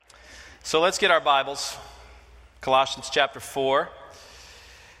So let's get our Bibles. Colossians chapter 4.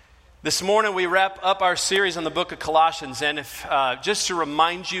 This morning we wrap up our series on the book of Colossians, and if just to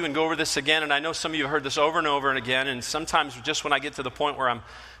remind you and go over this again, and I know some of you have heard this over and over and again, and sometimes just when I get to the point where I'm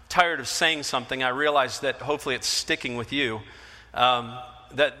tired of saying something, I realize that hopefully it's sticking with you,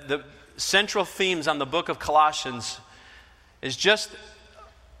 that the central themes on the book of Colossians is just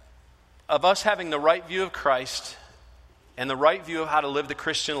of us having the right view of Christ and the right view of how to live the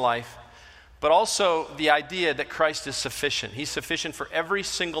Christian life, but also the idea that Christ is sufficient. He's sufficient for every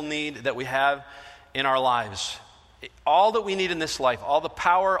single need that we have in our lives. All that we need in this life, all the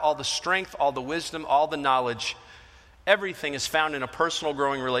power, all the strength, all the wisdom, all the knowledge, everything is found in a personal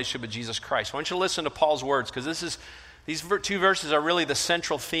growing relationship with Jesus Christ. I want you to listen to Paul's words, because these two verses are really the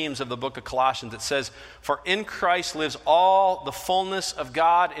central themes of the book of Colossians. It says, "For in Christ lives all the fullness of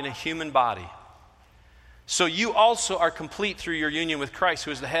God in a human body. So you also are complete through your union with Christ,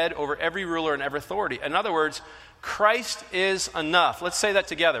 who is the head over every ruler and every authority." In other words, Christ is enough. Let's say that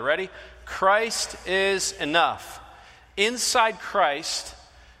together. Ready? Christ is enough. Inside Christ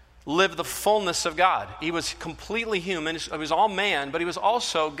lived the fullness of God. He was completely human. He was all man, but he was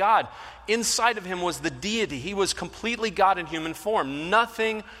also God. Inside of him was the deity. He was completely God in human form.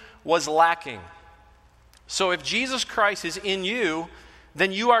 Nothing was lacking. So if Jesus Christ is in you,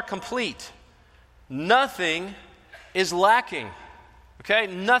 then you are complete. Nothing is lacking, okay?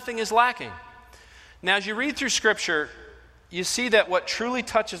 Nothing is lacking. Now, as you read through Scripture, you see that what truly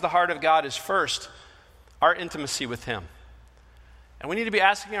touches the heart of God is first our intimacy with Him. And we need to be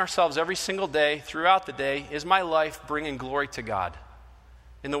asking ourselves every single day, throughout the day, is my life bringing glory to God?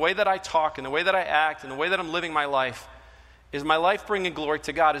 In the way that I talk, in the way that I act, in the way that I'm living my life, is my life bringing glory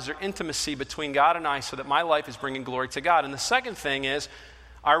to God? Is there intimacy between God and I so that my life is bringing glory to God? And the second thing is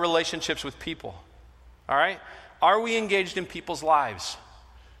our relationships with people. All right? Are we engaged in people's lives?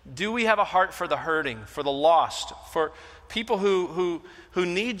 Do we have a heart for the hurting, for the lost, for people who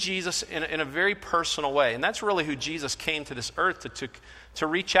need Jesus in a very personal way? And that's really who Jesus came to this earth to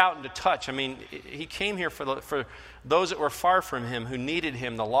reach out and to touch. I mean, He came here for those that were far from Him, who needed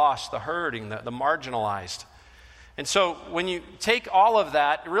Him, the lost, the hurting, the marginalized. And so when you take all of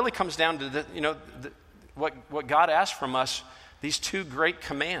that, it really comes down to what God asked from us. These two great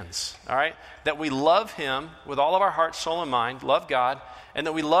commands, all right? That we love Him with all of our heart, soul, and mind, love God, and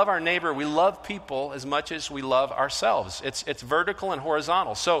that we love our neighbor, we love people as much as we love ourselves. It's vertical and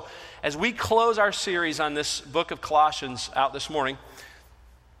horizontal. So as we close our series on this book of Colossians out this morning,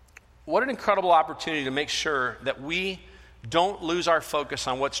 what an incredible opportunity to make sure that we don't lose our focus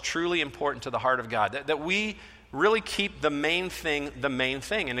on what's truly important to the heart of God, that we really keep the main thing the main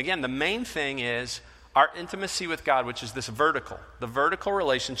thing. And again, the main thing is our intimacy with God, which is the vertical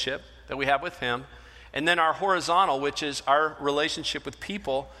relationship that we have with Him, and then our horizontal, which is our relationship with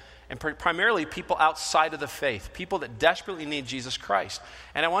people, and primarily people outside of the faith, people that desperately need Jesus Christ.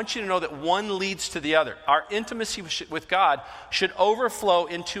 And I want you to know that one leads to the other. Our intimacy with God should overflow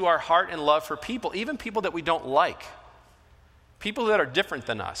into our heart and love for people, even people that we don't like, people that are different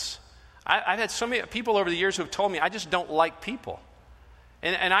than us. I've had so many people over the years who have told me, I just don't like people.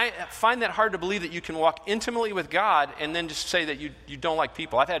 And I find that hard to believe that you can walk intimately with God and then just say that you don't like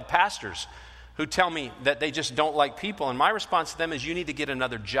people. I've had pastors who tell me that they just don't like people, and my response to them is you need to get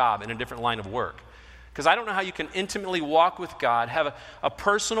another job in a different line of work. Because I don't know how you can intimately walk with God, have a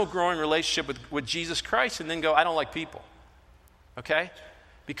personal growing relationship with Jesus Christ, and then go, I don't like people. Okay?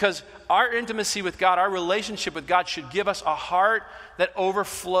 Because our intimacy with God, our relationship with God should give us a heart that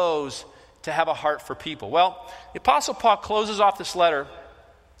overflows to have a heart for people. Well, the Apostle Paul closes off this letter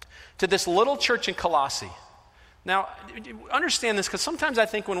to this little church in Colossae. Now, understand this, because sometimes I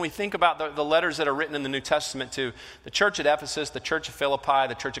think when we think about the letters that are written in the New Testament to the church at Ephesus, the church of Philippi,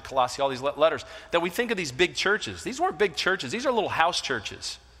 the church at Colossae, all these letters, that we think of these big churches. These weren't big churches. These are little house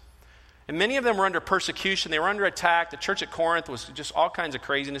churches. And many of them were under persecution. They were under attack. The church at Corinth was just all kinds of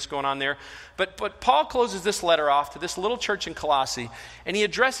craziness going on there. But Paul closes this letter off to this little church in Colossae, and he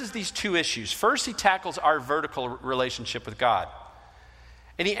addresses these two issues. First, he tackles our vertical relationship with God.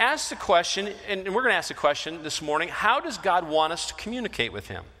 And he asks the question, and we're going to ask the question this morning, how does God want us to communicate with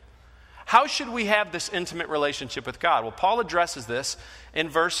Him? How should we have this intimate relationship with God? Well, Paul addresses this in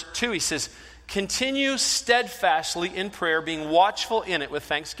verse 2. He says, continue steadfastly in prayer, being watchful in it with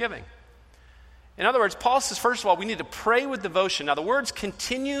thanksgiving. In other words, Paul says, first of all, we need to pray with devotion. Now, the words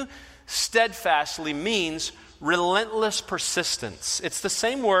continue steadfastly means relentless persistence. It's the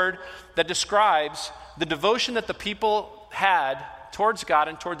same word that describes the devotion that the people had towards God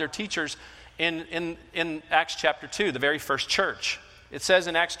and toward their teachers in Acts chapter 2, the very first church. It says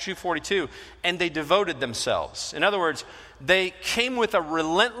in Acts 2:42, and they devoted themselves. In other words, they came with a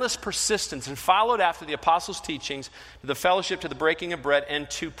relentless persistence and followed after the apostles' teachings, to the fellowship, to the breaking of bread, and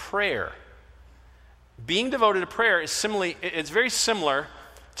to prayer. Being devoted to prayer is it's very similar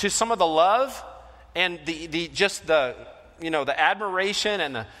to some of the love and the admiration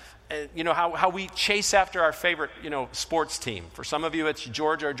and how we chase after our favorite, sports team. For some of you, it's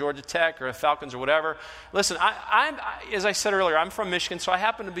Georgia or Georgia Tech or the Falcons or whatever. Listen, I'm as I said earlier, I'm from Michigan, so I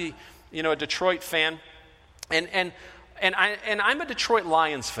happen to be, a Detroit fan, and I'm a Detroit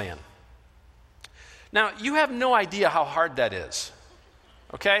Lions fan. Now, you have no idea how hard that is.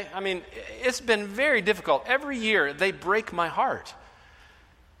 Okay? I mean, it's been very difficult. Every year, they break my heart.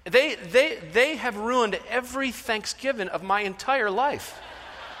 They have ruined every Thanksgiving of my entire life.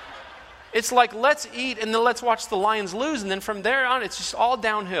 It's like, let's eat and then let's watch the Lions lose, and then from there on, it's just all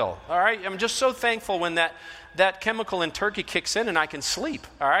downhill, all right? I'm just so thankful when that chemical in turkey kicks in and I can sleep,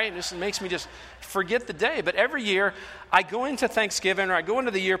 all right? It just makes me just forget the day. But every year, I go into Thanksgiving or I go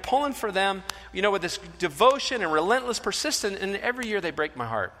into the year pulling for them, with this devotion and relentless persistence, and every year they break my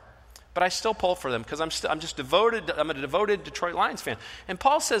heart. But I still pull for them because I'm just devoted. I'm a devoted Detroit Lions fan. And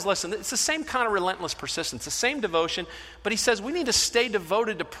Paul says, listen, it's the same kind of relentless persistence, the same devotion, but he says we need to stay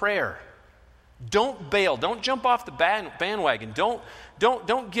devoted to prayer. Don't bail. Don't jump off the bandwagon.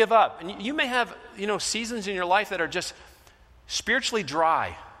 Don't give up. And you may have, seasons in your life that are just spiritually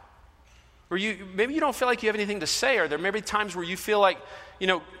dry, where maybe you don't feel like you have anything to say, or there may be times where you feel like,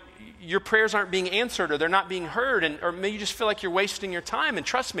 your prayers aren't being answered or they're not being heard, or maybe you just feel like you're wasting your time. And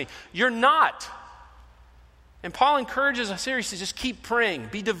trust me, you're not. And Paul encourages us here. He says, just keep praying.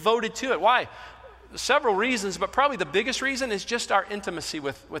 Be devoted to it. Why? Several reasons, but probably the biggest reason is just our intimacy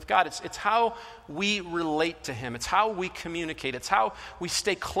with God. It's how we relate to Him. It's how we communicate. It's how we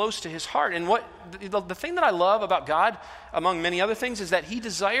stay close to His heart. And the thing that I love about God, among many other things, is that He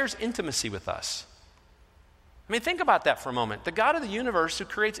desires intimacy with us. I mean, think about that for a moment. The God of the universe, who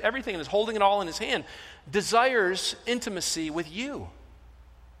creates everything and is holding it all in His hand, desires intimacy with you.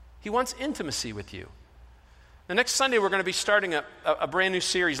 He wants intimacy with you. The next Sunday, we're going to be starting a brand new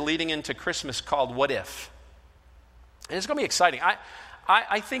series leading into Christmas called What If? And it's going to be exciting.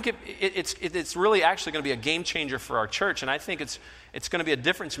 I think it's really actually going to be a game changer for our church, and I think it's going to be a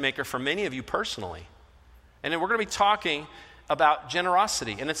difference maker for many of you personally. And then we're going to be talking about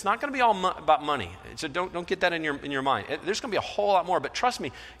generosity, and it's not going to be all about money. So don't get that in your mind. There's going to be a whole lot more, but trust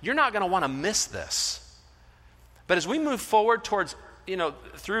me, you're not going to want to miss this. But as we move forward towards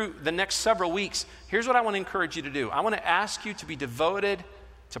through the next several weeks, here's what I want to encourage you to do. I want to ask you to be devoted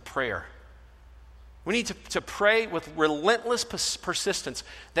to prayer. We need to pray with relentless persistence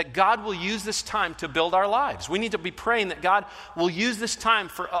that God will use this time to build our lives. We need to be praying that God will use this time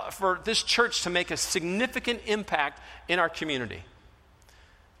for this church to make a significant impact in our community.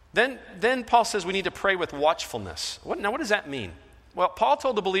 Then Paul says we need to pray with watchfulness. What does that mean? Well, Paul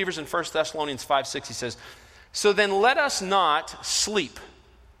told the believers in 1 Thessalonians 5:6, he says, so then let us not sleep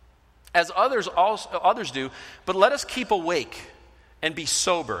as others do, but let us keep awake and be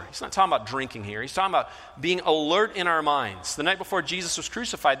sober. He's not talking about drinking here. He's talking about being alert in our minds. The night before Jesus was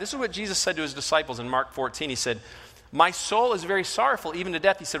crucified, this is what Jesus said to his disciples in Mark 14. He said, my soul is very sorrowful, even to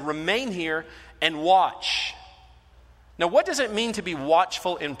death. He said, remain here and watch. Now, what does it mean to be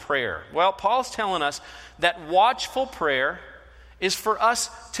watchful in prayer? Well, Paul's telling us that watchful prayer is for us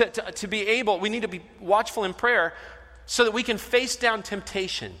to be able, we need to be watchful in prayer so that we can face down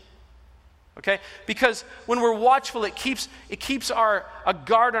temptation. Okay? Because when we're watchful, it keeps a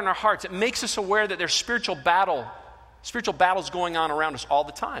guard on our hearts. It makes us aware that there's spiritual battles going on around us all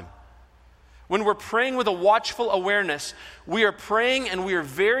the time. When we're praying with a watchful awareness, we are praying and we are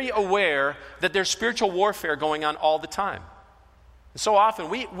very aware that there's spiritual warfare going on all the time. So often,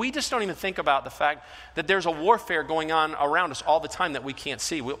 we just don't even think about the fact that there's a warfare going on around us all the time that we can't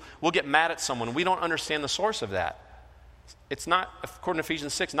see. We'll get mad at someone. We don't understand the source of that. It's not, according to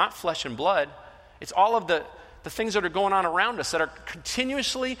Ephesians 6, not flesh and blood. It's all of the things that are going on around us that are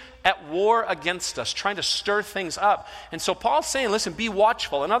continuously at war against us, trying to stir things up. And so Paul's saying, listen, be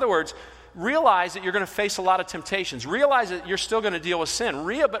watchful. In other words, realize that you're going to face a lot of temptations. Realize that you're still going to deal with sin.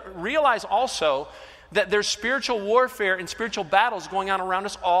 But realize also that there's spiritual warfare and spiritual battles going on around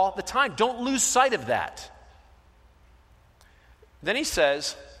us all the time. Don't lose sight of that. Then he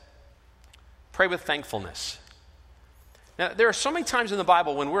says, pray with thankfulness. Now, there are so many times in the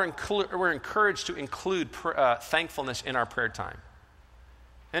Bible when we're encouraged to include thankfulness in our prayer time.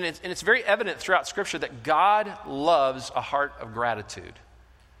 And it's very evident throughout Scripture that God loves a heart of gratitude.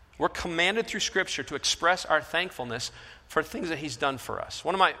 We're commanded through Scripture to express our thankfulness for things that He's done for us.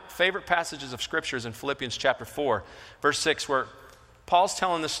 One of my favorite passages of Scripture is in Philippians chapter 4, verse 6, where Paul's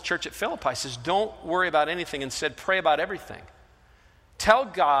telling this church at Philippi, says, don't worry about anything. Instead, pray about everything. Tell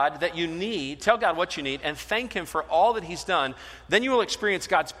God what you need, and thank him for all that he's done. Then you will experience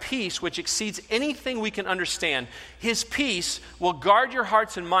God's peace, which exceeds anything we can understand. His peace will guard your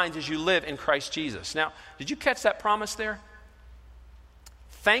hearts and minds as you live in Christ Jesus. Now, did you catch that promise there?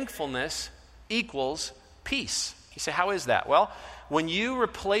 Thankfulness equals peace. You say, how is that? Well, when you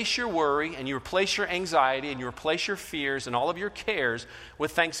replace your worry and you replace your anxiety and you replace your fears and all of your cares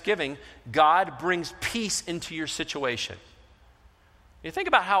with thanksgiving, God brings peace into your situation. You think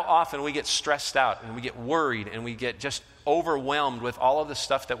about how often we get stressed out and we get worried and we get just overwhelmed with all of the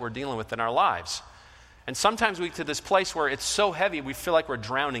stuff that we're dealing with in our lives. And sometimes we get to this place where it's so heavy we feel like we're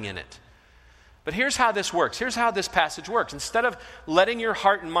drowning in it. But here's how this works. Here's how this passage works. Instead of letting your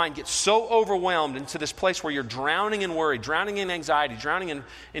heart and mind get so overwhelmed into this place where you're drowning in worry, drowning in anxiety, drowning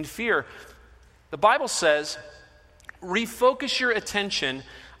in fear, the Bible says, refocus your attention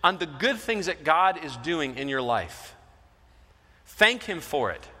on the good things that God is doing in your life. Thank him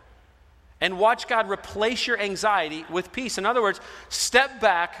for it. And watch God replace your anxiety with peace. In other words, step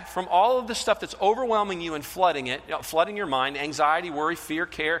back from all of the stuff that's overwhelming you and flooding your mind, anxiety, worry, fear,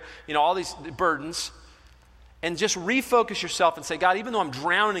 care, all these burdens, and just refocus yourself and say, God, even though I'm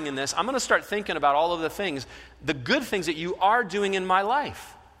drowning in this, I'm going to start thinking about all of the good things that you are doing in my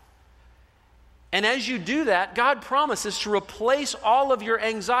life. And as you do that, God promises to replace all of your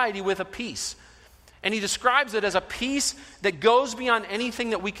anxiety with a peace. And he describes it as a peace that goes beyond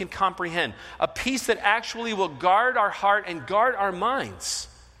anything that we can comprehend. A peace that actually will guard our heart and guard our minds.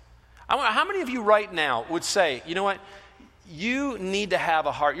 How many of you right now would say, you know what? You need to have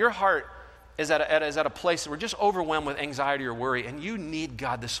a heart. Your heart is at a place where we're just overwhelmed with anxiety or worry. And you need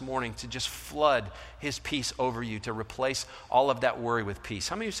God this morning to just flood his peace over you, to replace all of that worry with peace.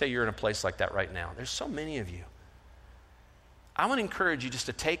 How many of you say you're in a place like that right now? There's so many of you. I want to encourage you just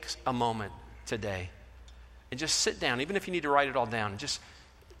to take a moment today and just sit down, even if you need to write it all down, and just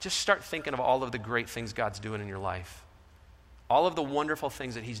start thinking of all of the great things God's doing in your life, all of the wonderful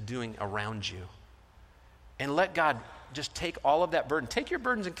things that he's doing around you, and let God just take all of that burden. Take your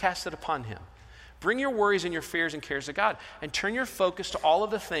burdens and cast it upon him. Bring your worries and your fears and cares to God, and turn your focus to all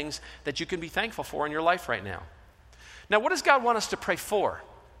of the things that you can be thankful for in your life right now. Now, what does God want us to pray for?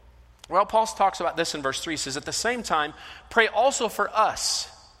 Well, Paul talks about this in verse 3. He says, at the same time, pray also for us,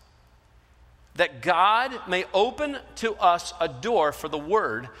 that God may open to us a door for the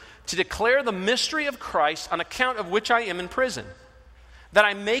word to declare the mystery of Christ, on account of which I am in prison, that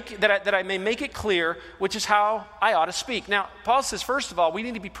I may make it clear which is how I ought to speak. Now, Paul says, first of all, we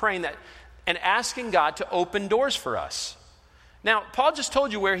need to be praying that and asking God to open doors for us. Now, Paul just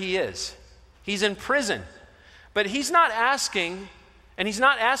told you where he is. He's in prison. But he's not asking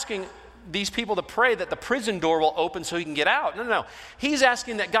these people to pray that the prison door will open so he can get out. No. He's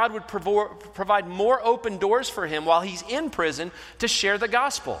asking that God would provide more open doors for him while he's in prison to share the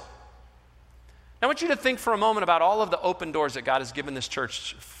gospel. Now, I want you to think for a moment about all of the open doors that God has given this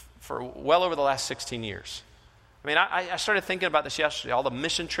church for well over the last 16 years. I mean, I started thinking about this yesterday, all the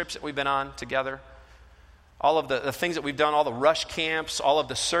mission trips that we've been on together, all of the things that we've done, all the rush camps, all of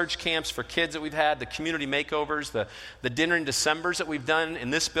the surge camps for kids that we've had, the community makeovers, the dinner in Decembers that we've done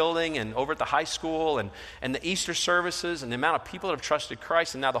in this building and over at the high school, and the Easter services, and the amount of people that have trusted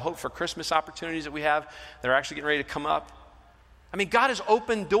Christ, and now the Hope for Christmas opportunities that we have that are actually getting ready to come up. I mean, God has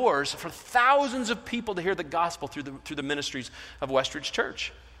opened doors for thousands of people to hear the gospel through the ministries of Westridge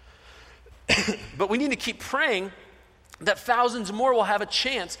Church. But we need to keep praying that thousands more will have a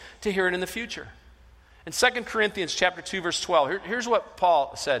chance to hear it in the future. In 2 Corinthians chapter 2, verse 12, here's what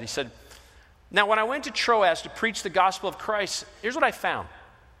Paul said. He said, now when I went to Troas to preach the gospel of Christ, here's what I found.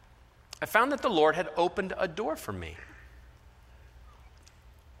 I found that the Lord had opened a door for me.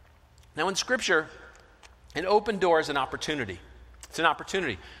 Now in Scripture, an open door is an opportunity. It's an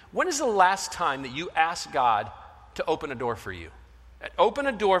opportunity. When is the last time that you asked God to open a door for you? Open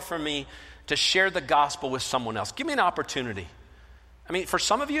a door for me to share the gospel with someone else. Give me an opportunity. I mean, for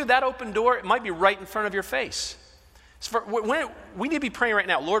some of you, that open door, it might be right in front of your face. We need to be praying right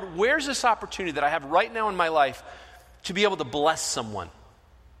now, Lord, where's this opportunity that I have right now in my life to be able to bless someone?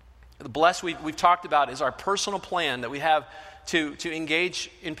 The bless we've talked about is our personal plan that we have to engage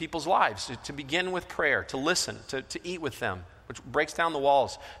in people's lives, to begin with prayer, to listen, to eat with them, which breaks down the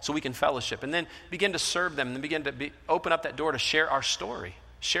walls so we can fellowship, and then begin to serve them, and then begin to open up that door to share our story,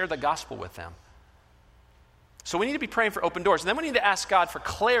 share the gospel with them. So we need to be praying for open doors. And then we need to ask God for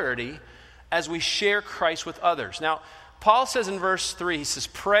clarity as we share Christ with others. Now, Paul says in verse 3, he says,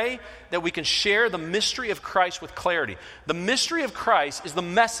 pray that we can share the mystery of Christ with clarity. The mystery of Christ is the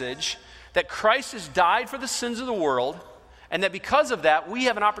message that Christ has died for the sins of the world, And that because of that, we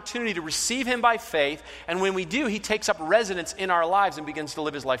have an opportunity to receive him by faith. And when we do, he takes up residence in our lives and begins to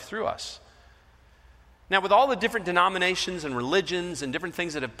live his life through us. Now, with all the different denominations and religions and different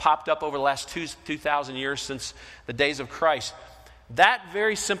things that have popped up over the last 2,000 years since the days of Christ, that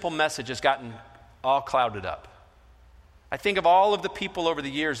very simple message has gotten all clouded up. I think of all of the people over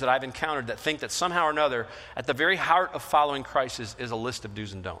the years that I've encountered that think that somehow or another, at the very heart of following Christ is a list of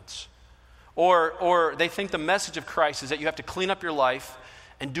do's and don'ts. Or they think the message of Christ is that you have to clean up your life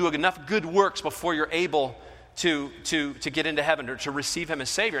and do enough good works before you're able to get into heaven or to receive him as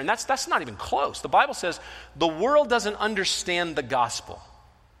Savior. And that's not even close. The Bible says the world doesn't understand the gospel.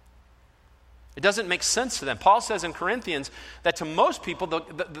 It doesn't make sense to them. Paul says in Corinthians that to most people,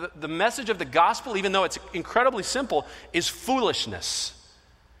 the message of the gospel, even though it's incredibly simple, is foolishness.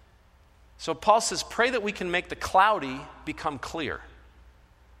 So Paul says, pray that we can make the cloudy become clear.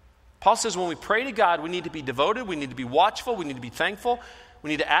 Paul says when we pray to God, we need to be devoted, we need to be watchful, we need to be thankful,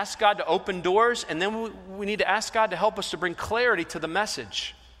 we need to ask God to open doors, and then we need to ask God to help us to bring clarity to the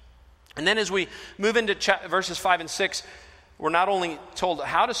message. And then as we move into verses 5 and 6, we're not only told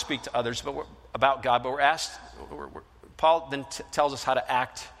how to speak to others about God, but we're asked, Paul then tells us how to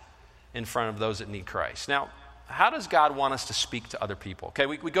act in front of those that need Christ. Now, how does God want us to speak to other people? Okay,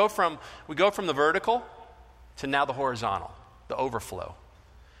 we go from the vertical to now the horizontal, the overflow.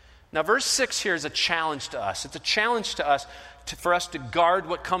 Now, verse 6 here is a challenge to us. It's a challenge to us for us to guard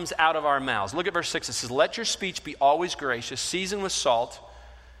what comes out of our mouths. Look at verse 6. It says, let your speech be always gracious, seasoned with salt,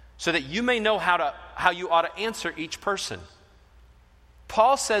 so that you may know how you ought to answer each person.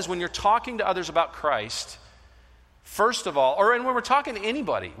 Paul says when you're talking to others about Christ, first of all, and when we're talking to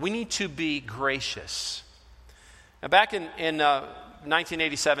anybody, we need to be gracious. Now, back in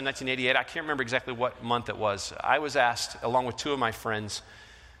 1987, 1988, I can't remember exactly what month it was, I was asked, along with two of my friends,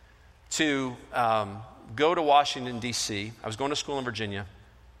 to go to Washington, D.C. I was going to school in Virginia.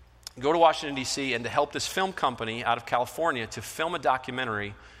 Go to Washington, D.C. and to help this film company out of California to film a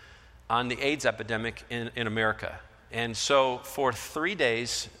documentary on the AIDS epidemic in America. And so for 3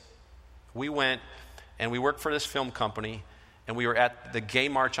 days, we went and we worked for this film company, and we were at the Gay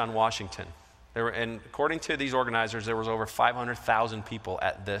March on Washington. And according to these organizers, there was over 500,000 people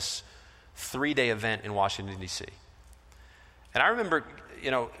at this 3-day event in Washington, D.C. And I remember,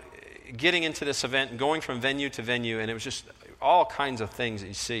 getting into this event and going from venue to venue, and it was just all kinds of things that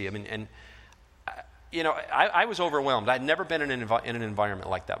you see. I mean, I was overwhelmed. I'd never been in an environment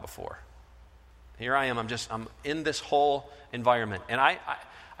like that before. Here I am, I'm in this whole environment. And I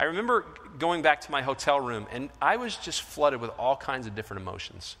remember going back to my hotel room, and I was just flooded with all kinds of different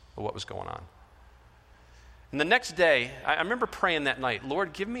emotions of what was going on. And the next day, I remember praying that night,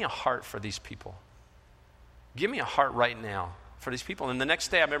 Lord, give me a heart for these people. Give me a heart right now for these people. And the next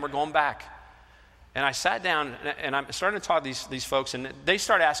day, I remember going back, and I sat down, and I'm starting to talk to these folks, and they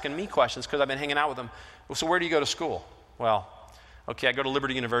start asking me questions because I've been hanging out with them. Well, so where do you go to school? Well, okay, I go to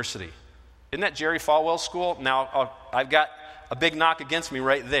Liberty University. Isn't that Jerry Falwell's school? Now, I've got a big knock against me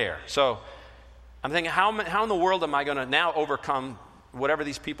right there. So I'm thinking, how in the world am I going to now overcome whatever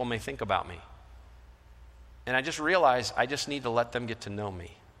these people may think about me? And I just realized I just need to let them get to know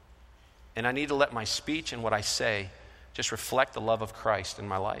me. And I need to let my speech and what I say just reflect the love of Christ in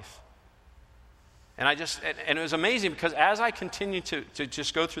my life. And it was amazing because as I continued to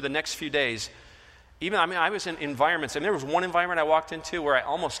just go through the next few days, I was in environments, and there was one environment I walked into where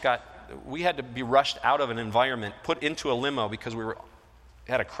we had to be rushed out of an environment, put into a limo because we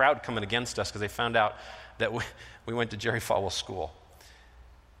had a crowd coming against us because they found out that we went to Jerry Falwell School.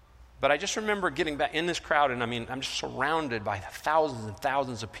 But I just remember getting back in this crowd, and I'm just surrounded by thousands and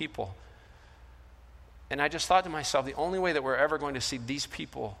thousands of people. And I just thought to myself, the only way that we're ever going to see these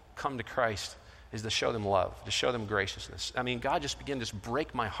people come to Christ is to show them love, to show them graciousness. God just began to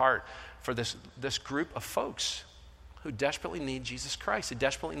break my heart for this group of folks who desperately need Jesus Christ, who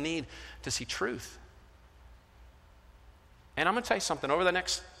desperately need to see truth. And I'm going to tell you something, over the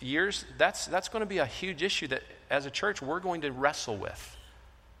next years, that's going to be a huge issue that as a church we're going to wrestle with.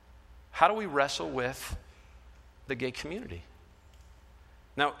 How do we wrestle with the gay community?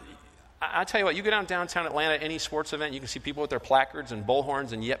 Now, I tell you what, you go downtown Atlanta, any sports event, you can see people with their placards and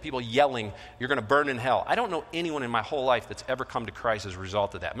bullhorns and yet people yelling, you're going to burn in hell. I don't know anyone in my whole life that's ever come to Christ as a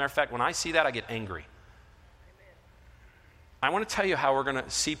result of that. Matter of fact, when I see that, I get angry. I want to tell you how we're going to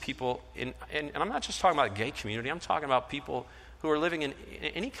see people, and I'm not just talking about the gay community, I'm talking about people who are living in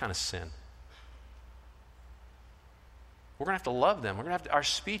any kind of sin. We're going to have to love them. Our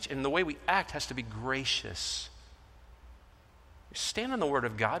speech and the way we act has to be gracious. We stand on the Word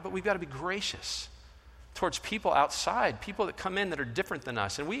of God, but we've got to be gracious towards people outside, people that come in that are different than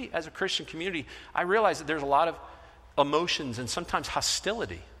us. And we, as a Christian community, I realize that there's a lot of emotions and sometimes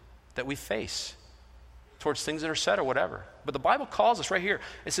hostility that we face towards things that are said or whatever. But the Bible calls us right here.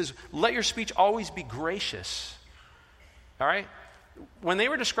 It says, let your speech always be gracious. All right? When they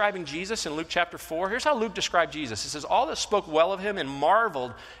were describing Jesus in Luke chapter 4, here's how Luke described Jesus. It says, all that spoke well of him and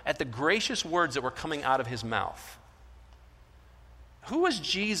marveled at the gracious words that were coming out of his mouth. Who was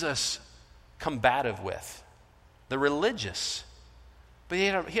Jesus combative with? The religious. But he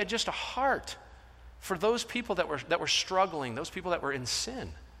had just a heart for those people that were struggling, those people that were in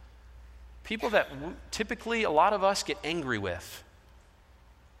sin. People that typically a lot of us get angry with.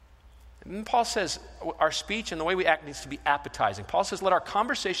 And Paul says our speech and the way we act needs to be appetizing. Paul says let our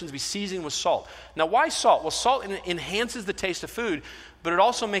conversations be seasoned with salt. Now why salt? Well, salt enhances the taste of food, but it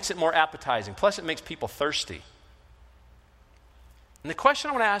also makes it more appetizing. Plus it makes people thirsty. And the question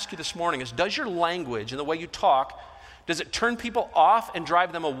I want to ask you this morning is, does your language and the way you talk, does it turn people off and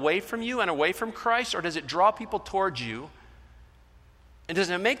drive them away from you and away from Christ, or does it draw people towards you? And does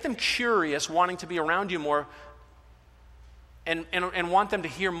it make them curious, wanting to be around you more and want them to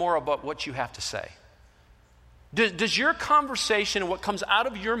hear more about what you have to say? Does your conversation and what comes out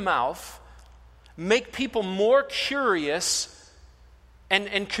of your mouth make people more curious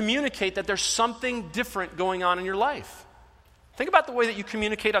and communicate that there's something different going on in your life? Think about the way that you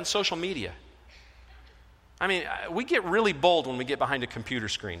communicate on social media. I mean, we get really bold when we get behind a computer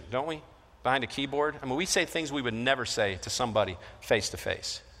screen, don't we? Behind a keyboard. I mean, we say things we would never say to somebody face to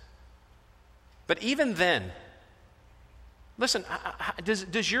face. But even then, listen,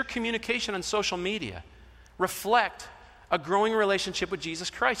 does your communication on social media reflect a growing relationship with Jesus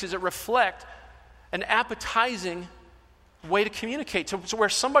Christ? Does it reflect an appetizing way to communicate, to where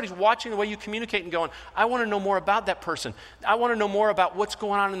somebody's watching the way you communicate and going, I want to know more about that person. I want to know more about what's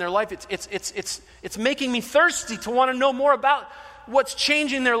going on in their life. It's making me thirsty to want to know more about what's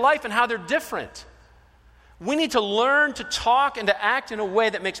changing their life and how they're different. We need to learn to talk and to act in a way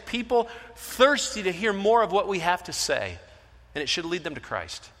that makes people thirsty to hear more of what we have to say. And it should lead them to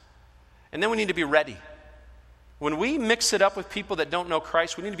Christ. And then we need to be ready. When we mix it up with people that don't know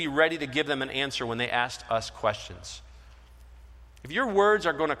Christ, we need to be ready to give them an answer when they ask us questions. If your words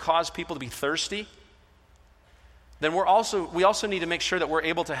are going to cause people to be thirsty, then we also need to make sure that we're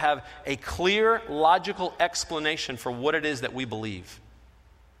able to have a clear, logical explanation for what it is that we believe.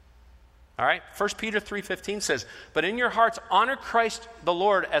 All right? 1 Peter 3:15 says, but in your hearts honor Christ the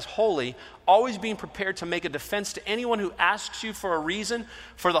Lord as holy, always being prepared to make a defense to anyone who asks you for a reason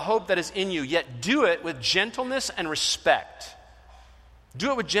for the hope that is in you, yet do it with gentleness and respect. Do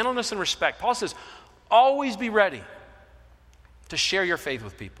it with gentleness and respect. Paul says, always be ready to share your faith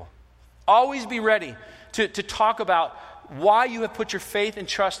with people. Always be ready to talk about why you have put your faith and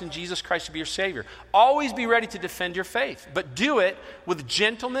trust in Jesus Christ to be your Savior. Always be ready to defend your faith, but do it with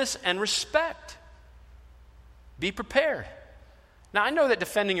gentleness and respect. Be prepared. Now, I know that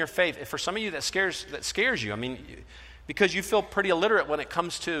defending your faith, for some of you that scares you. I mean, because you feel pretty illiterate when it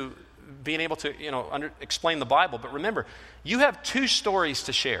comes to being able to, explain the Bible. But remember, you have two stories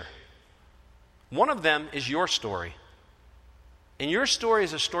to share. One of them is your story. And your story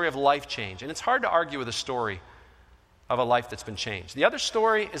is a story of life change. And it's hard to argue with a story of a life that's been changed. The other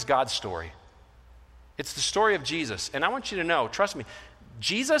story is God's story. It's the story of Jesus. And I want you to know, trust me,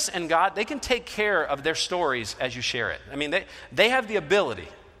 Jesus and God, they can take care of their stories as you share it. I mean, they have the ability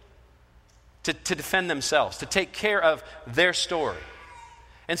to defend themselves, to take care of their story.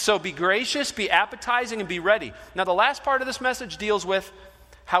 And so be gracious, be appetizing, and be ready. Now, the last part of this message deals with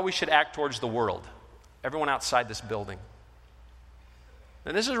how we should act towards the world. Everyone outside this building.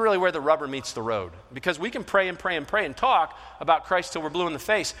 And this is really where the rubber meets the road. Because we can pray and pray and pray and talk about Christ till we're blue in the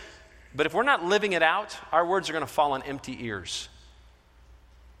face. But if we're not living it out, our words are going to fall on empty ears.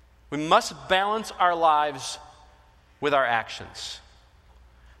 We must balance our lives with our actions.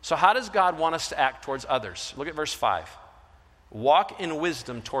 So how does God want us to act towards others? Look at verse 5. Walk in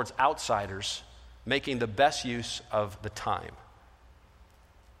wisdom towards outsiders, making the best use of the time.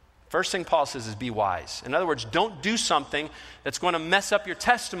 First thing Paul says is be wise. In other words, don't do something that's going to mess up your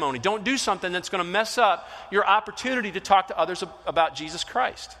testimony. Don't do something that's going to mess up your opportunity to talk to others about Jesus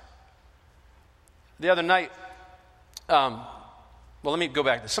Christ. The other night, let me go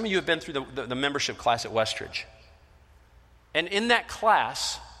back. Some of you have been through the membership class at Westridge. And in that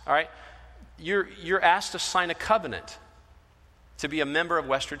class, all right, you're asked to sign a covenant to be a member of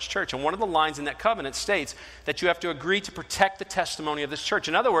Westridge Church. And one of the lines in that covenant states that you have to agree to protect the testimony of this church.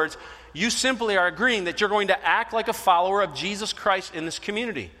 In other words, you simply are agreeing that you're going to act like a follower of Jesus Christ in this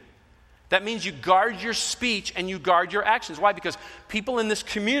community. That means you guard your speech and you guard your actions. Why? Because people in this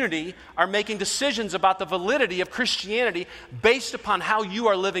community are making decisions about the validity of Christianity based upon how you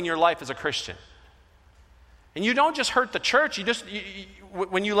are living your life as a Christian. And you don't just hurt the church.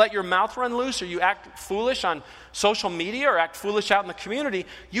 When you let your mouth run loose or you act foolish on social media or act foolish out in the community,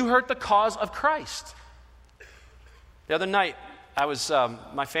 you hurt the cause of Christ. The other night,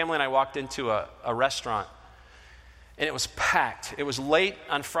 my family and I walked into a restaurant, and it was packed. It was late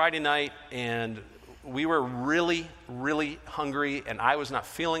on Friday night, and we were really, really hungry, and I was not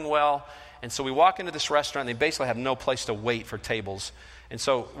feeling well. And so we walk into this restaurant, and they basically have no place to wait for tables. And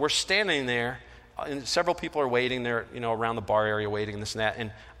so we're standing there, and several people are waiting. They're, around the bar area waiting and this and that.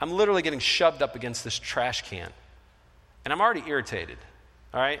 And I'm literally getting shoved up against this trash can. And I'm already irritated,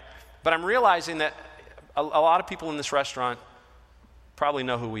 all right? But I'm realizing that a lot of people in this restaurant probably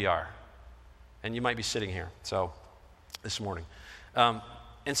know who we are. And you might be sitting here, this morning.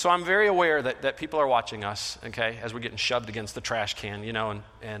 And so I'm very aware that people are watching us, okay, as we're getting shoved against the trash can,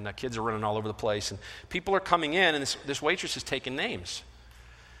 and kids are running all over the place. And people are coming in, and this waitress is taking names.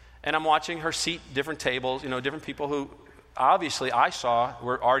 And I'm watching her seat different tables, different people who obviously I saw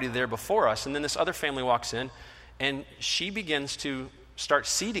were already there before us. And then this other family walks in, and she begins to start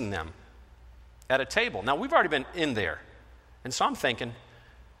seating them at a table. Now, we've already been in there. And so I'm thinking,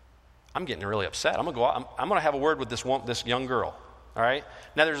 I'm getting really upset. I'm going to go out. I'm going to have a word with this young girl. All right?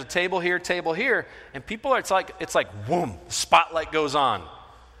 Now, there's a table here, and people it's like, boom, the spotlight goes on.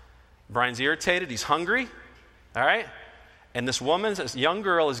 Brian's irritated. He's hungry. All right? And this young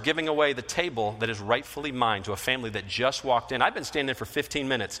girl is giving away the table that is rightfully mine to a family that just walked in. I've been standing there for 15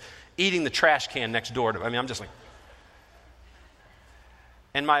 minutes eating the trash can next door to I'm just like.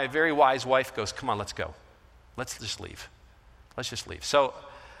 And my very wise wife goes, come on, let's go. Let's just leave. So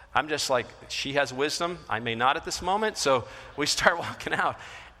I'm just like, she has wisdom. I may not at this moment. So we start walking out.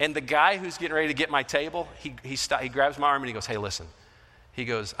 And the guy who's getting ready to get my table, he grabs my arm and he goes, hey, listen. He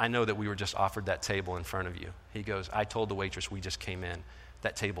goes, I know that we were just offered that table in front of you. He goes, I told the waitress we just came in,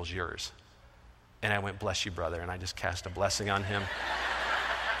 that table's yours. And I went, bless you, brother. And I just cast a blessing on him.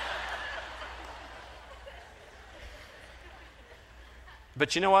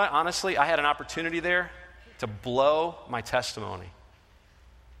 But you know what? Honestly, I had an opportunity there to blow my testimony,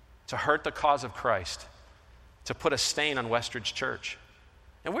 to hurt the cause of Christ, to put a stain on Westridge Church.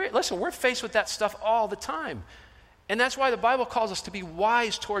 And we're faced with that stuff all the time. And that's why the Bible calls us to be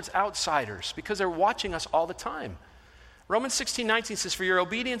wise towards outsiders, because they're watching us all the time. Romans 16:19 says, for your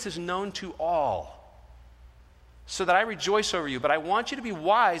obedience is known to all, so that I rejoice over you. But I want you to be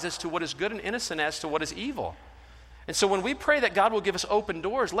wise as to what is good and innocent as to what is evil. And so when we pray that God will give us open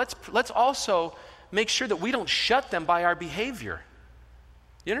doors, let's also make sure that we don't shut them by our behavior.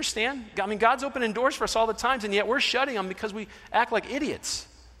 You understand? God's opening doors for us all the time, and yet we're shutting them because we act like idiots.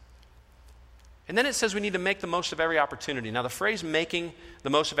 And then it says we need to make the most of every opportunity. Now, the phrase making the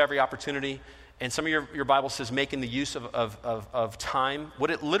most of every opportunity, and some of your Bible says making the use of time,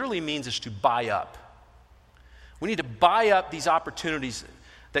 what it literally means is to buy up. We need to buy up these opportunities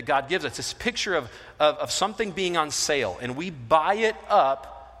that God gives us. This picture of something being on sale, and we buy it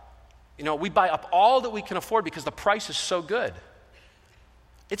up. We buy up all that we can afford because the price is so good.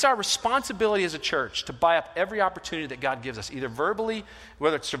 It's our responsibility as a church to buy up every opportunity that God gives us, either verbally,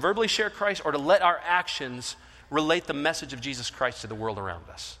 whether it's to verbally share Christ or to let our actions relate the message of Jesus Christ to the world around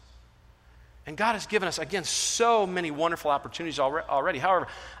us. And God has given us, again, so many wonderful opportunities already. However,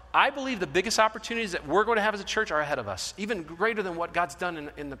 I believe the biggest opportunities that we're going to have as a church are ahead of us, even greater than what God's done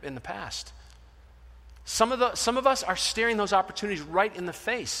in the past. Some of us are staring those opportunities right in the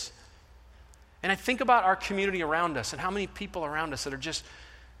face. And I think about our community around us and how many people around us that are just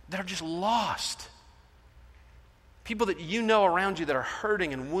lost. People that around you that are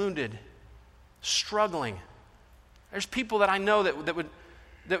hurting and wounded, struggling. There's people that I know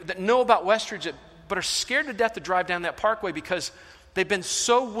that know about Westridge but are scared to death to drive down that parkway because they've been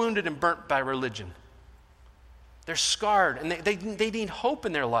so wounded and burnt by religion. They're scarred and they need hope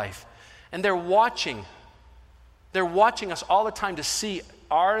in their life. And they're watching us all the time to see,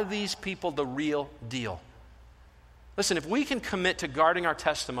 are these people the real deal? Listen, if we can commit to guarding our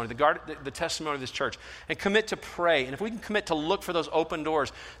testimony, the testimony of this church, and commit to pray, and if we can commit to look for those open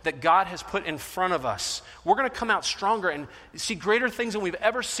doors that God has put in front of us, we're going to come out stronger and see greater things than we've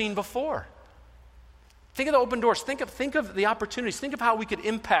ever seen before. Think of the open doors. Think of the opportunities. Think of how we could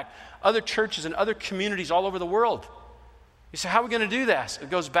impact other churches and other communities all over the world. You say, how are we going to do this? It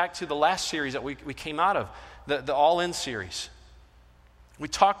goes back to the last series that we came out of, the All In series. We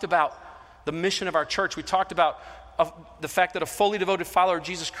talked about the mission of our church. We talked about the fact that a fully devoted follower of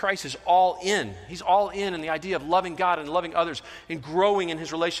Jesus Christ is all in. He's all in the idea of loving God and loving others and growing in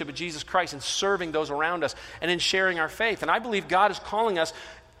his relationship with Jesus Christ and serving those around us and in sharing our faith. And I believe God is calling us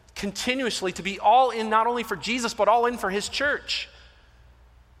continuously to be all in, not only for Jesus, but all in for his church.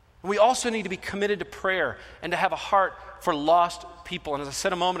 We also need to be committed to prayer and to have a heart for lost people. And as I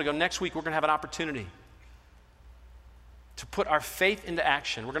said a moment ago, next week we're going to have an opportunity to put our faith into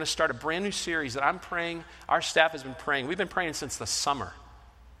action. We're going to start a brand new series that I'm praying, our staff has been praying. We've been praying since the summer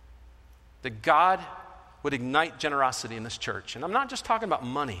that God would ignite generosity in this church. And I'm not just talking about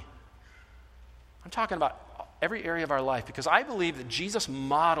money. I'm talking about every area of our life, because I believe that Jesus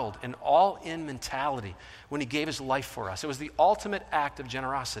modeled an all-in mentality when he gave his life for us. It was the ultimate act of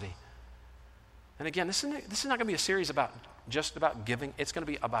generosity. And again, this is not going to be a series about just about giving. It's going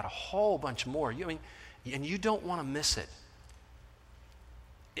to be about a whole bunch more. And you don't want to miss it.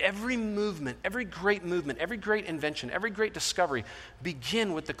 Every movement, every great invention, every great discovery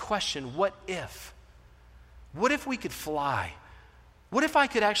begin with the question, what if? What if we could fly? What if I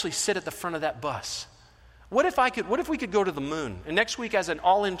could actually sit at the front of that bus? What if we could go to the moon? And next week as an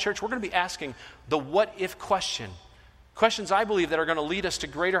all-in church, we're going to be asking the what if question. Questions I believe that are going to lead us to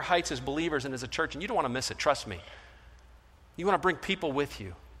greater heights as believers and as a church, and you don't want to miss it, trust me. You want to bring people with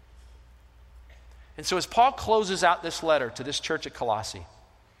you. And so as Paul closes out this letter to this church at Colossae,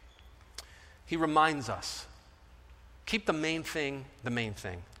 he reminds us, keep the main thing the main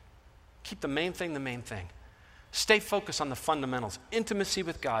thing. Keep the main thing the main thing. Stay focused on the fundamentals, intimacy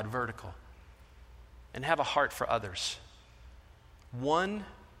with God, vertical, and have a heart for others. One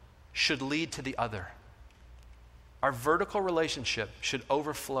should lead to the other. Our vertical relationship should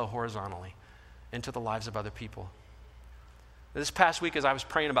overflow horizontally into the lives of other people. This past week as I was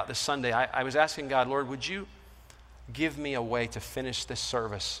praying about this Sunday, I was asking God, Lord, would you give me a way to finish this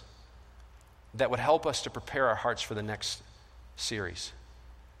service that would help us to prepare our hearts for the next series?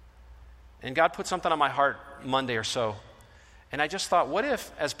 And God put something on my heart Monday or so. And I just thought, what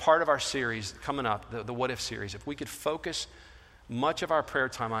if, as part of our series coming up, the What If series, if we could focus much of our prayer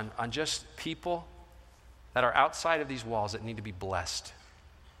time on just people that are outside of these walls that need to be blessed.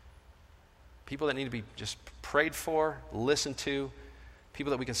 People that need to be just prayed for, listened to,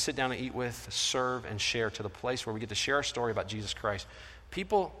 people that we can sit down and eat with, serve and share to the place where we get to share our story about Jesus Christ.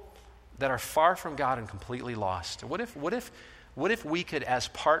 People that are far from God and completely lost. What if we could, as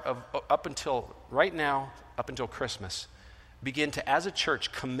part of, up until right now, up until Christmas, begin to, as a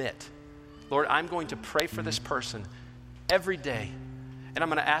church, commit, Lord, I'm going to pray for this person every day, and I'm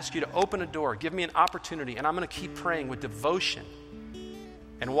going to ask you to open a door, give me an opportunity, and I'm going to keep praying with devotion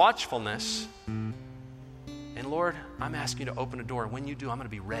and watchfulness. And Lord, I'm asking you to open a door, and when you do, I'm going to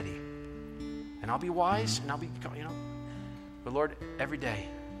be ready. And I'll be wise, and I'll be, but Lord, every day.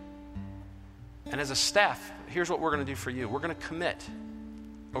 And as a staff, here's what we're going to do for you. We're going to commit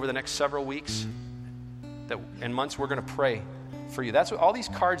over the next several weeks and months, we're going to pray for you. That's what all these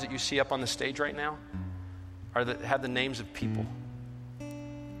cards that you see up on the stage right now have the names of people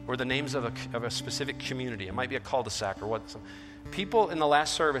or the names of a specific community. It might be a cul-de-sac or what. People in the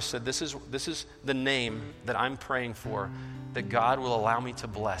last service said, this is the name that I'm praying for, that God will allow me to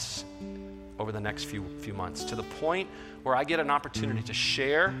bless over the next few months, to the point where I get an opportunity to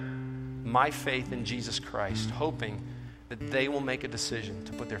share my faith in Jesus Christ, hoping that they will make a decision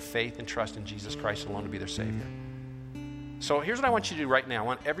to put their faith and trust in Jesus Christ alone to be their Savior. So here's what I want you to do right now. I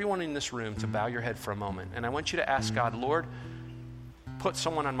want everyone in this room to bow your head for a moment, and I want you to ask God, Lord, put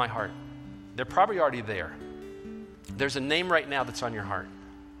someone on my heart. They're probably already there. There's a name right now that's on your heart,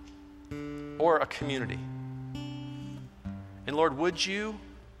 or a community. And Lord, would you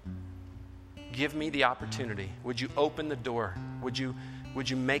give me the opportunity? Would you open the door? Would you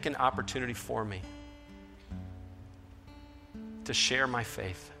make an opportunity for me to share my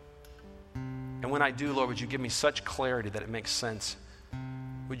faith? And when I do, Lord, would you give me such clarity that it makes sense?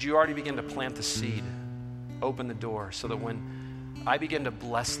 Would you already begin to plant the seed, open the door, so that when I begin to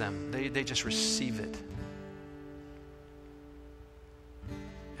bless them, they just receive it.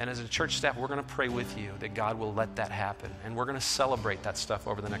 And as a church staff, we're going to pray with you that God will let that happen. And we're going to celebrate that stuff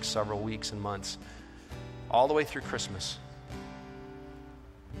over the next several weeks and months, all the way through Christmas.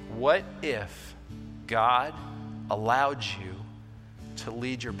 What if God allowed you to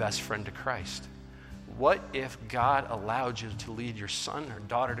lead your best friend to Christ? What if God allowed you to lead your son or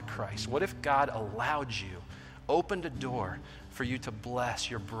daughter to Christ? What if God allowed you, opened a door for you to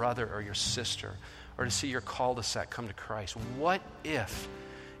bless your brother or your sister, or to see your cul-de-sac come to Christ? What if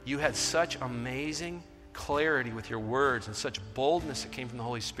you had such amazing clarity with your words and such boldness that came from the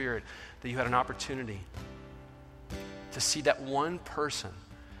Holy Spirit that you had an opportunity to see that one person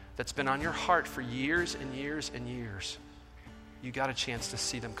that's been on your heart for years and years and years, you got a chance to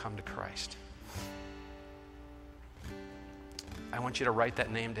see them come to Christ? I want you to write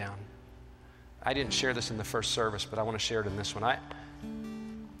that name down. I didn't share this in the first service, but I want to share it in this one. I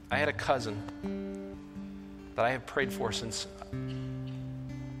had a cousin that I have prayed for since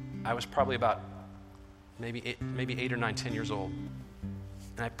I was probably about maybe 8 or 9, 10 years old.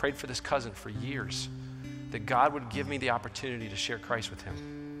 And I prayed for this cousin for years, that God would give me the opportunity to share Christ with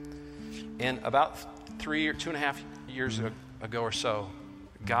him. And about 3 or 2.5 years ago or so,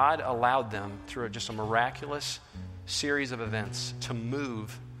 God allowed them, through just a miraculous series of events, to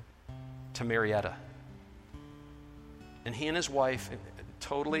move to Marietta. And he and his wife,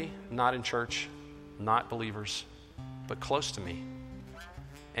 totally not in church, not believers, but close to me.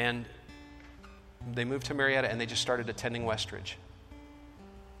 And they moved to Marietta, and they just started attending Westridge.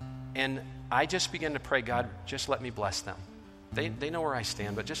 And I just began to pray, God, just let me bless them. They know where I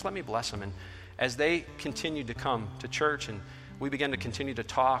stand, but just let me bless them. And as they continued to come to church, and we began to continue to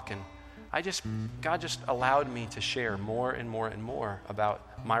talk, and God just allowed me to share more and more and more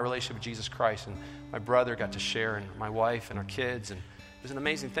about my relationship with Jesus Christ. And my brother got to share, and my wife and our kids, and it was an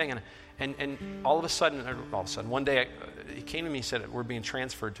amazing thing. And all of a sudden, one day, he came to me and said, we're being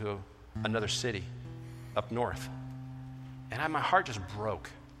transferred to another city up north. And my heart just broke,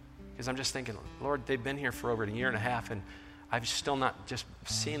 because I'm just thinking, Lord, they've been here for over 1.5 years, and I've still not just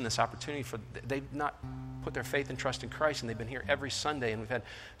seen this opportunity they've not put their faith and trust in Christ, and they've been here every Sunday, and we've had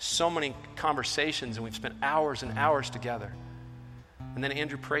so many conversations, and we've spent hours and hours together. And then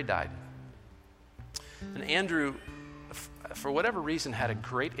Andrew Prey died. And Andrew, for whatever reason, had a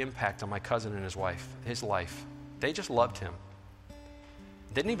great impact on my cousin and his wife, his life. They just loved him.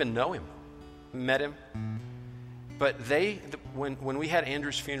 Didn't even know him. Met him. But when we had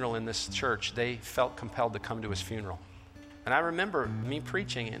Andrew's funeral in this church, they felt compelled to come to his funeral. And I remember me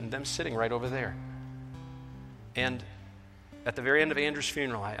preaching and them sitting right over there. And at the very end of Andrew's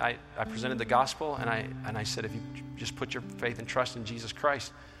funeral, I presented the gospel, and I said, if you just put your faith and trust in Jesus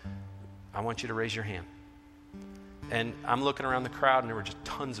Christ, I want you to raise your hand. And I'm looking around the crowd, and there were just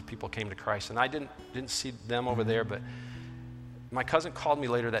tons of people came to Christ. And I didn't see them over there, but my cousin called me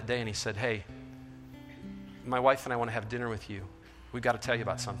later that day, and he said, hey, my wife and I want to have dinner with you. We've got to tell you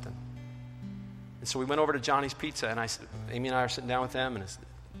about something. And so we went over to Johnny's Pizza, and Amy and I are sitting down with them, and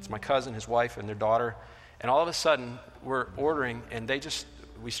it's my cousin, his wife, and their daughter. And all of a sudden, we're ordering, and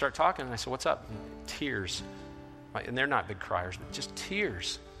we start talking, and I said, what's up? And tears. And they're not big criers, but just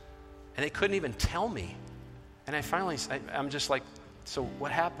tears. And they couldn't even tell me. And I'm just like, so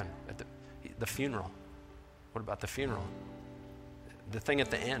what happened at the funeral? What about the funeral? The thing at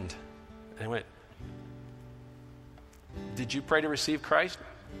the end. And I went, did you pray to receive Christ?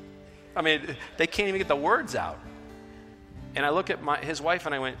 I mean, they can't even get the words out. And I look at his wife,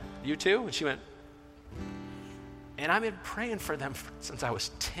 and I went, you too? And she went, and I've been praying for them since I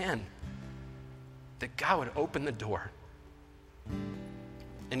was 10, that God would open the door.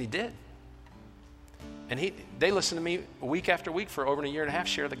 And he did. And they listened to me week after week for over 1.5 years,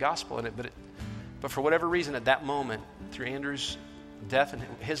 share the gospel in it. But for whatever reason, at that moment, through Andrew's death and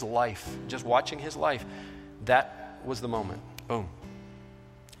his life, just watching his life, that was the moment. Boom.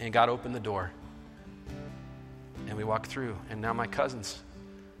 And God opened the door. And we walked through. And now my cousins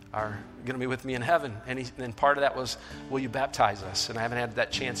are going to be with me in heaven. And part of that was, will you baptize us? And I haven't had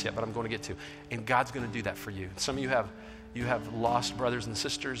that chance yet, but I'm going to get to. And God's going to do that for you. Some of you have lost brothers and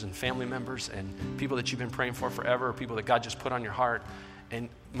sisters and family members and people that you've been praying for forever, or people that God just put on your heart. And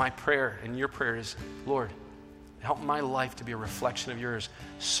my prayer and your prayer is, Lord, help my life to be a reflection of yours.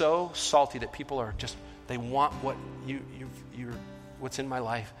 So salty that people are just, they want what what's in my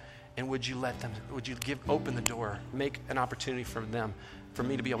life. And would you open the door, make an opportunity for them, for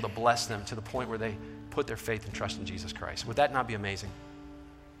me to be able to bless them to the point where they put their faith and trust in Jesus Christ. Would that not be amazing?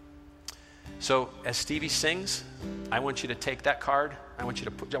 So as Stevie sings, I want you to take that card. I want you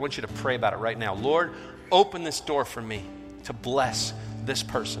to pray about it right now. Lord, open this door for me to bless this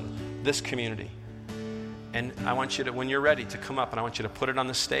person, this community. And I want you to, when you're ready, to come up, and I want you to put it on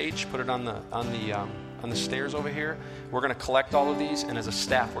the stage, put it on the stairs over here. We're going to collect all of these, and as a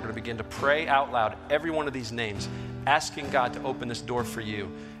staff, we're going to begin to pray out loud every one of these names, asking God to open this door for you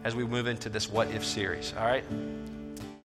as we move into this What If series. All right?